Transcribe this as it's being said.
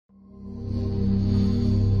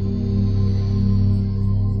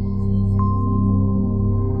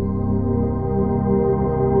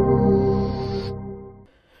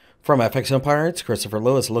From FX Empire, it's Christopher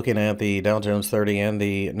Lewis looking at the Dow Jones 30 and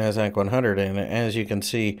the Nasdaq 100. And as you can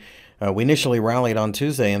see, we initially rallied on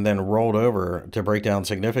Tuesday and then rolled over to break down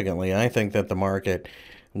significantly. I think that the market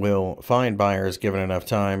will find buyers given enough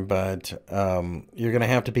time, but you're going to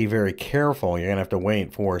have to be very careful. You're going to have to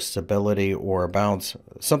wait for stability or a bounce,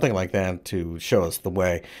 something like that, to show us the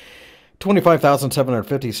way.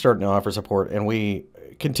 25,750 starting to offer support, and we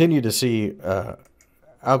continue to see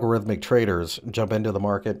algorithmic traders jump into the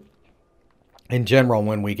market. In general,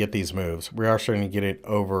 when we get these moves, we are starting to get it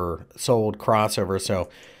oversold crossover, so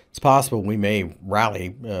it's possible we may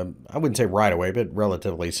rally. I wouldn't say right away, but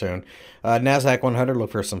relatively soon. Nasdaq 100,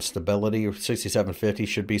 look for some stability. 6750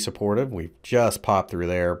 should be supportive. We've just popped through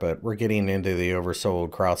there, but we're getting into the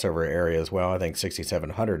oversold crossover area as well. I think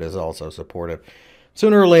 6700 is also supportive.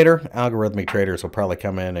 Sooner or later, algorithmic traders will probably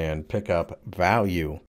come in and pick up value.